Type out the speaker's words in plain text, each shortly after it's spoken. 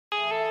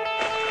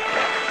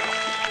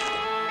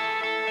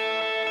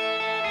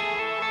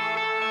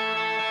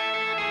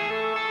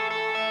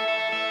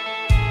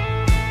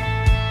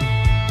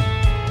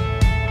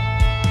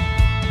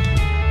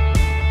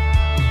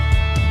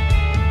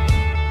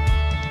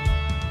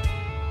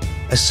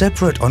A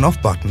separate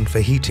on-off button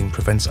for heating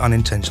prevents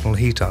unintentional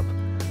heat up.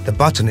 The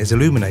button is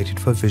illuminated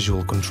for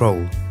visual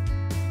control.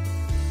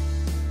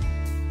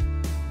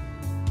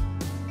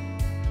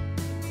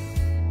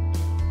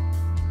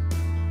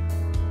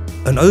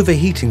 An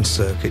overheating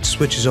circuit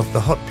switches off the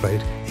hot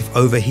plate if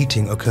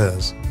overheating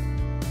occurs.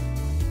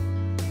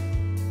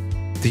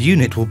 The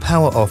unit will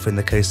power off in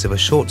the case of a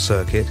short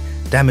circuit,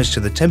 damage to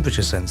the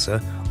temperature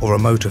sensor, or a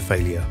motor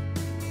failure.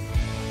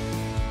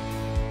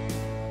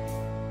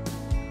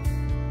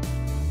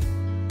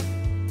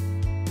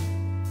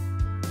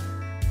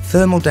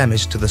 Thermal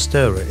damage to the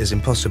stirrer is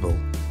impossible.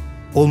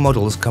 All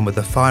models come with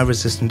a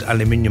fire-resistant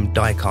aluminium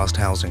die-cast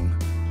housing.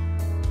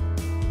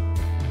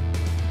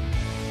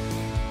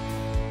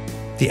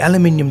 The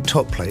aluminium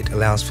top plate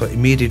allows for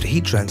immediate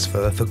heat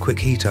transfer for quick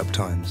heat-up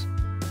times.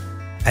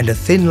 And a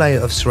thin layer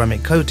of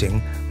ceramic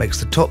coating makes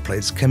the top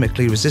plates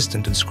chemically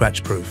resistant and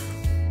scratch-proof.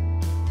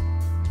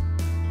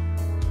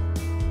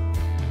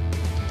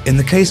 In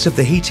the case of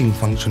the heating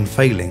function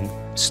failing,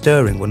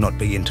 stirring will not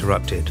be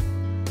interrupted.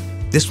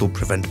 This will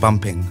prevent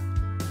bumping.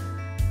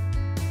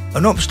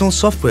 An optional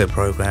software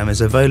program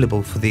is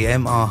available for the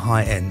MR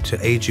high-end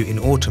to aid you in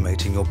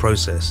automating your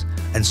process,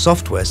 and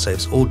software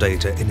saves all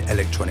data in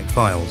electronic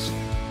files.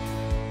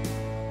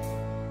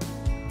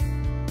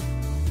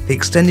 The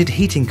extended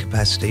heating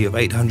capacity of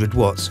 800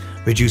 watts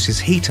reduces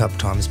heat-up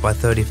times by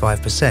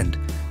 35%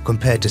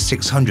 compared to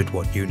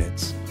 600-watt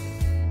units.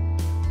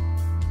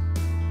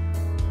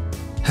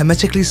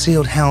 Hermetically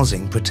sealed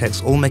housing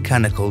protects all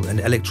mechanical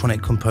and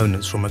electronic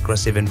components from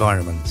aggressive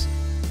environments.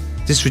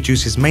 This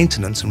reduces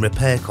maintenance and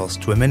repair costs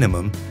to a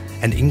minimum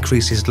and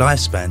increases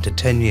lifespan to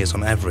 10 years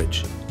on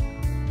average.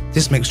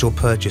 This makes your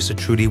purchase a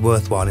truly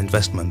worthwhile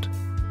investment.